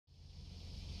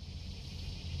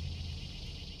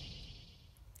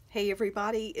Hey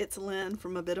everybody, it's Lynn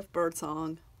from A Bit of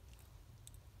Birdsong.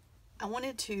 I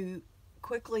wanted to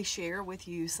quickly share with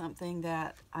you something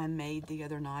that I made the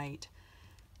other night,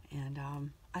 and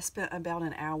I spent about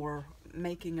an hour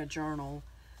making a journal.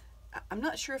 I'm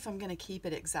not sure if I'm going to keep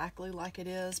it exactly like it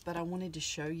is, but I wanted to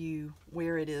show you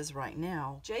where it is right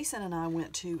now. Jason and I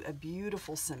went to a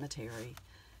beautiful cemetery,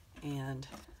 and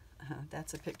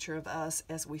that's a picture of us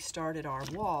as we started our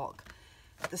walk.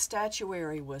 The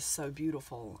statuary was so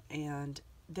beautiful, and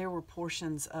there were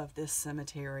portions of this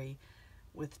cemetery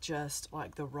with just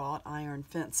like the wrought iron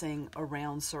fencing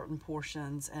around certain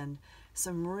portions and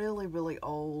some really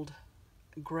old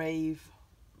grave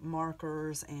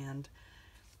markers and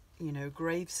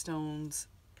gravestones,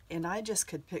 and I just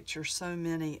could picture so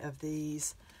many of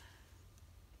these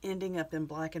ending up in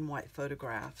black and white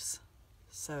photographs.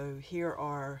 So here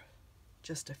are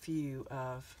just a few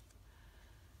of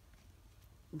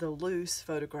the loose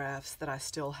photographs that I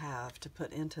still have to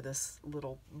put into this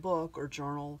little book or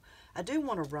journal. I do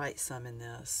want to write some in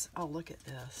this. Oh, look at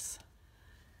this.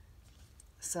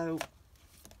 So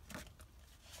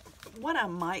what I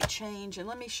might change, and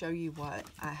let me show you what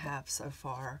I have so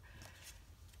far.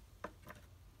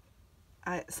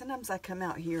 Sometimes I come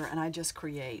out here and I just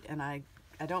create, and I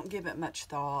don't give it much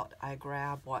thought. I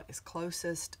grab what is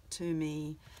closest to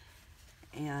me,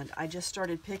 and I just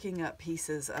started picking up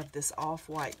pieces of this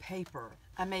off-white paper.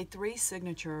 I made 3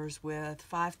 signatures with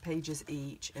 5 pages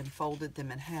each and folded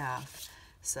them in half.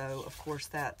 So of course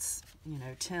that's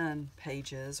 10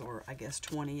 pages, or I guess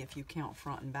 20 if you count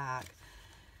front and back.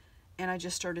 And I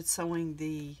just started sewing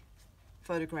the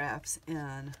photographs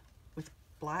in with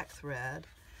black thread.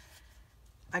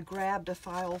 I grabbed a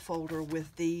file folder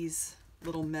with these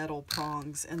little metal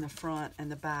prongs in the front and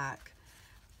the back,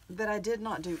 but I did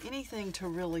not do anything to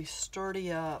really sturdy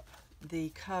up the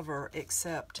cover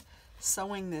except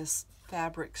sewing this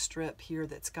fabric strip here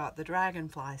that's got the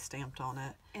dragonfly stamped on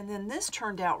it. And then this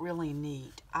turned out really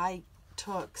neat. I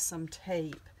took some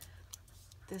tape.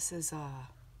 This is a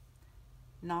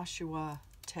Nashua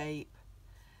tape.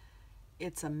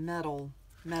 It's a metal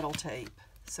tape,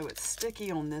 so it's sticky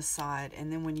on this side,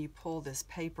 and then when you pull this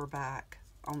paper back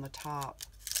on the top,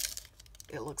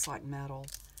 it looks like metal.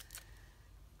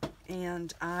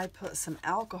 And I put some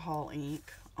alcohol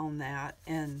ink on that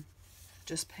and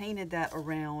just painted that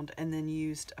around, and then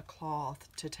used a cloth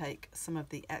to take some of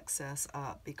the excess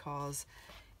up because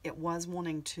it was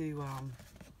wanting to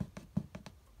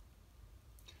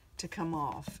come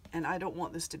off, and I don't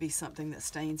want this to be something that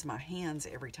stains my hands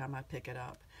every time I pick it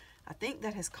up. I think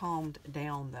that has calmed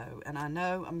down though, and I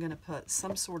know I'm going to put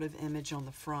some sort of image on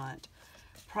the front,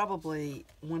 probably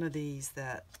one of these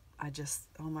that I just,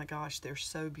 oh my gosh, they're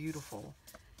so beautiful.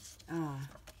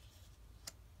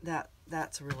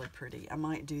 That's really pretty. I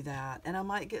might do that, and I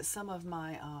might get some of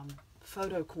my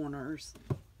photo corners.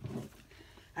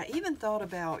 I even thought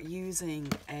about using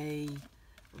a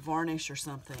varnish or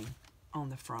something on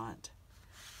the front,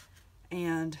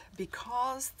 and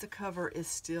because the cover is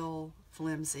still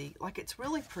flimsy, like it's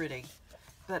really pretty,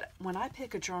 but when I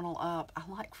pick a journal up, I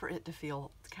like for it to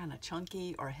feel kind of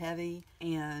chunky or heavy,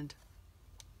 and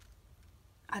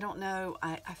I don't know,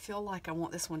 I feel like I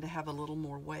want this one to have a little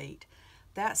more weight.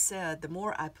 That said, the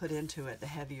more I put into it, the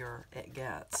heavier it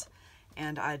gets.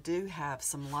 And I do have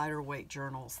some lighter weight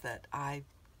journals that I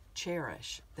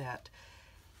cherish that,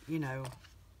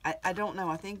 I don't know,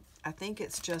 I think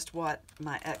it's just what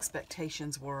my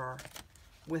expectations were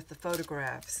with the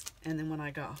photographs. And then when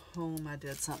I got home, I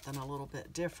did something a little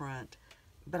bit different,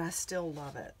 but I still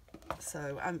love it.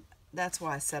 So that's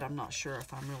why I said I'm not sure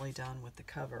if I'm really done with the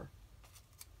cover.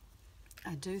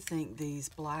 I do think these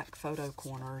black photo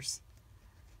corners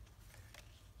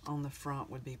on the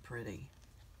front would be pretty.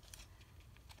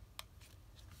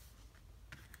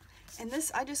 And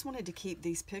this, I just wanted to keep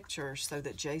these pictures so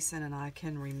that Jason and I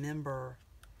can remember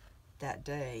that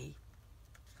day.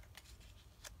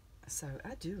 So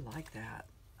I do like that.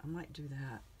 I might do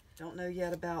that. Don't know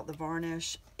yet about the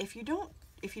varnish. If you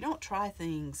don't try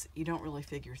things, you don't really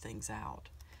figure things out.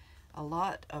 A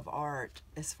lot of art,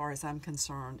 as far as I'm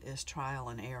concerned, is trial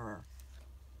and error.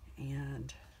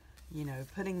 And,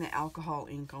 putting the alcohol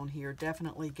ink on here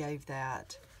definitely gave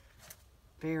that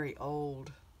very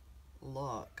old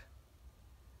look.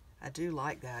 I do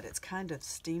like that. It's kind of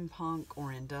steampunk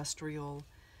or industrial.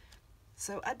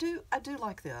 So I do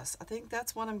like this. I think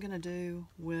that's what I'm going to do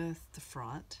with the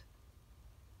front.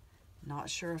 Not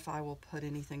sure if I will put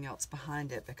anything else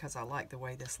behind it because I like the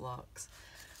way this looks.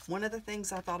 One of the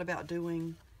things I thought about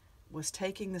doing was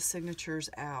taking the signatures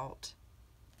out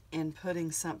and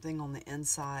putting something on the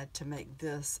inside to make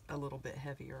this a little bit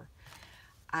heavier.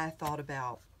 I thought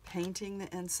about painting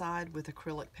the inside with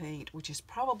acrylic paint, which is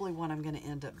probably what I'm going to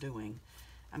end up doing.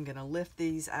 I'm going to lift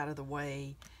these out of the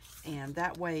way, and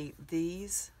that way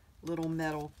these little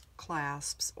metal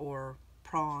clasps or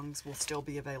prongs will still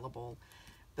be available,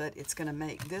 but it's going to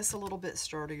make this a little bit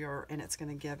sturdier, and it's going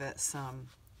to give it some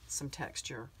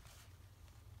texture.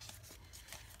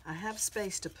 I have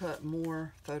space to put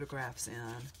more photographs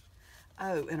in.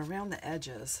 Oh, and around the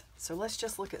edges. So let's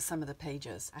just look at some of the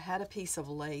pages. I had a piece of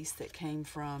lace that came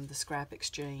from the scrap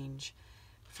exchange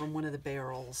from one of the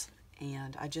barrels,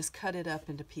 and I just cut it up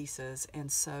into pieces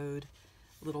and sewed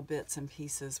little bits and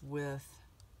pieces with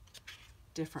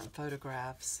different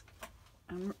photographs.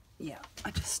 Yeah, I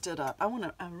just stood up.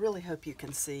 I really hope you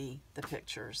can see the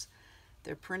pictures.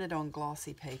 They're printed on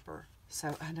glossy paper,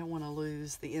 so I don't want to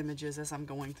lose the images as I'm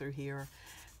going through here.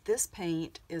 This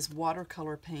paint is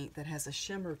watercolor paint that has a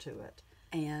shimmer to it.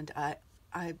 And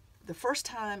the first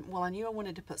time, well, I knew I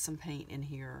wanted to put some paint in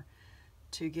here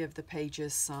to give the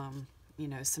pages some, you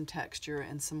know, some texture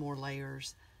and some more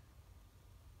layers.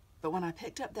 But when I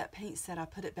picked up that paint set, I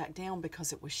put it back down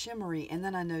because it was shimmery, and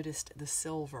then I noticed the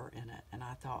silver in it, and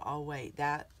I thought, oh wait,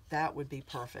 that would be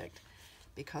perfect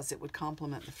because it would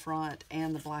complement the front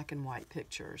and the black and white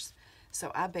pictures. So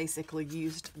I basically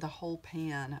used the whole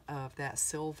pan of that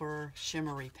silver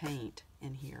shimmery paint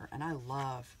in here, and I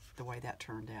love the way that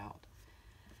turned out.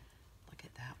 Look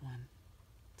at that one.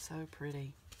 So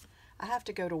pretty. I have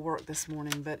to go to work this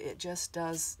morning, but it just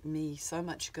does me so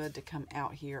much good to come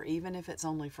out here, even if it's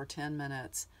only for 10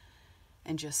 minutes,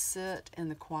 and just sit in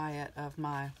the quiet of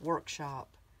my workshop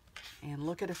and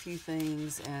look at a few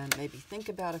things and maybe think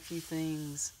about a few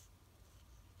things.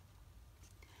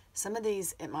 Some of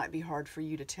these, it might be hard for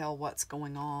you to tell what's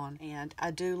going on, and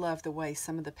I do love the way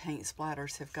some of the paint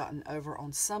splatters have gotten over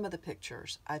on some of the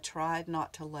pictures. I tried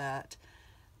not to let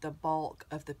the bulk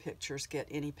of the pictures get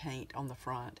any paint on the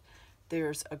front.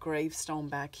 There's a gravestone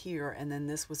back here, and then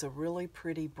this was a really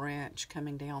pretty branch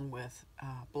coming down with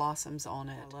blossoms on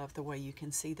it. I love the way you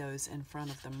can see those in front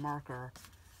of the marker.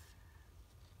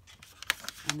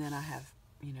 And then I have,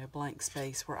 you know, blank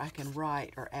space where I can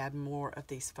write or add more of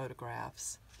these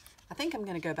photographs. I think I'm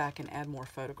going to go back and add more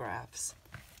photographs.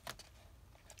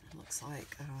 It looks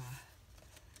like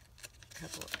a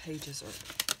couple of pages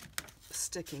are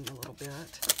sticking a little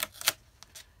bit.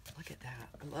 Look at that.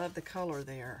 I love the color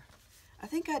there. I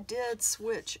think I did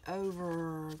switch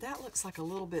over. That looks like a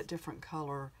little bit different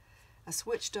color. I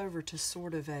switched over to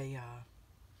sort of a,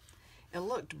 it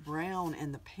looked brown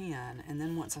in the pan, and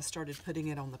then once I started putting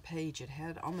it on the page, it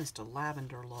had almost a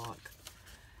lavender look.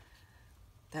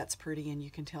 That's pretty, and you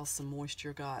can tell some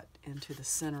moisture got into the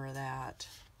center of that.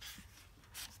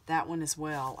 That one as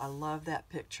well. I love that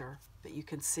picture, but you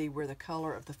can see where the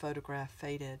color of the photograph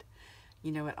faded.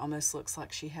 You know, it almost looks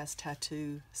like she has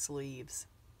tattoo sleeves.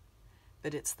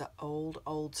 But it's the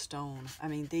old stone. I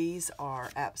mean, these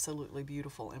are absolutely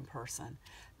beautiful in person.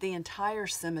 The entire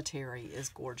cemetery is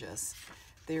gorgeous.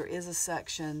 There is a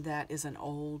section that is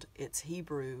it's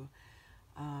Hebrew,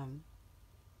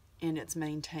 and it's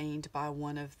maintained by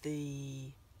one of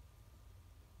the,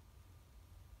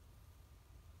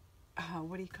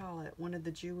 what do you call it? One of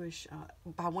the Jewish,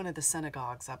 by one of the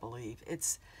synagogues, I believe.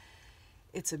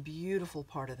 It's a beautiful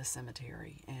part of the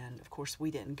cemetery, and of course we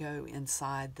didn't go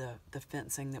inside the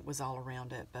fencing that was all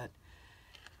around it, but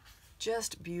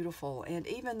just beautiful. And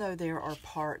even though there are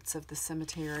parts of the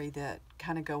cemetery that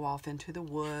kind of go off into the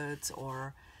woods,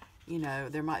 or you know,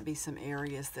 there might be some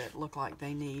areas that look like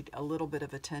they need a little bit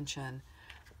of attention,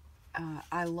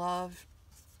 I love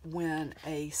when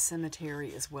a cemetery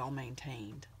is well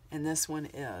maintained, and this one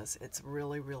is. It's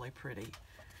really, really pretty.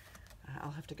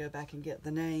 I'll have to go back and get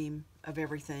the name of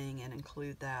everything and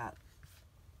include that.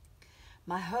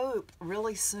 My hope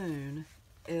really soon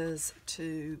is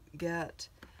to get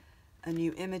a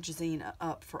new image zine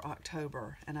up for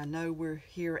October, and I know we're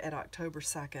here at October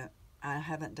 2nd. I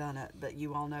haven't done it, but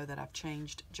you all know that I've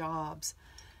changed jobs.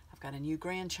 I've got a new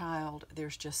grandchild.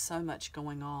 There's just so much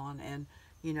going on, and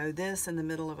you know, this in the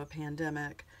middle of a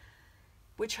pandemic,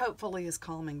 which hopefully is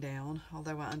calming down,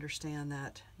 although I understand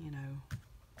that, you know,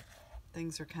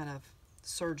 things are kind of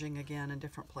surging again in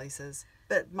different places.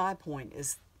 But my point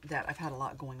is that I've had a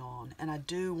lot going on, and I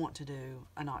do want to do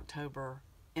an October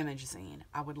image zine.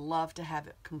 I would love to have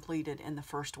it completed in the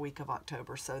first week of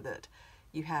October so that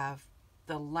you have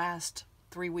the last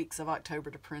 3 weeks of October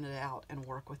to print it out and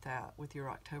work with that with your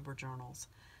October journals.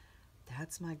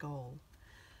 That's my goal.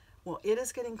 Well, it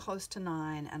is getting close to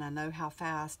 9, and I know how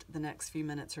fast the next few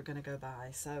minutes are going to go by.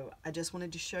 So I just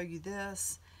wanted to show you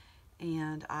this,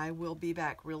 and I will be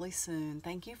back really soon.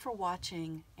 Thank you for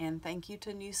watching, and thank you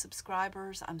to new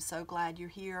subscribers. I'm so glad you're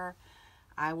here.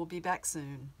 I will be back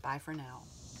soon. Bye for now.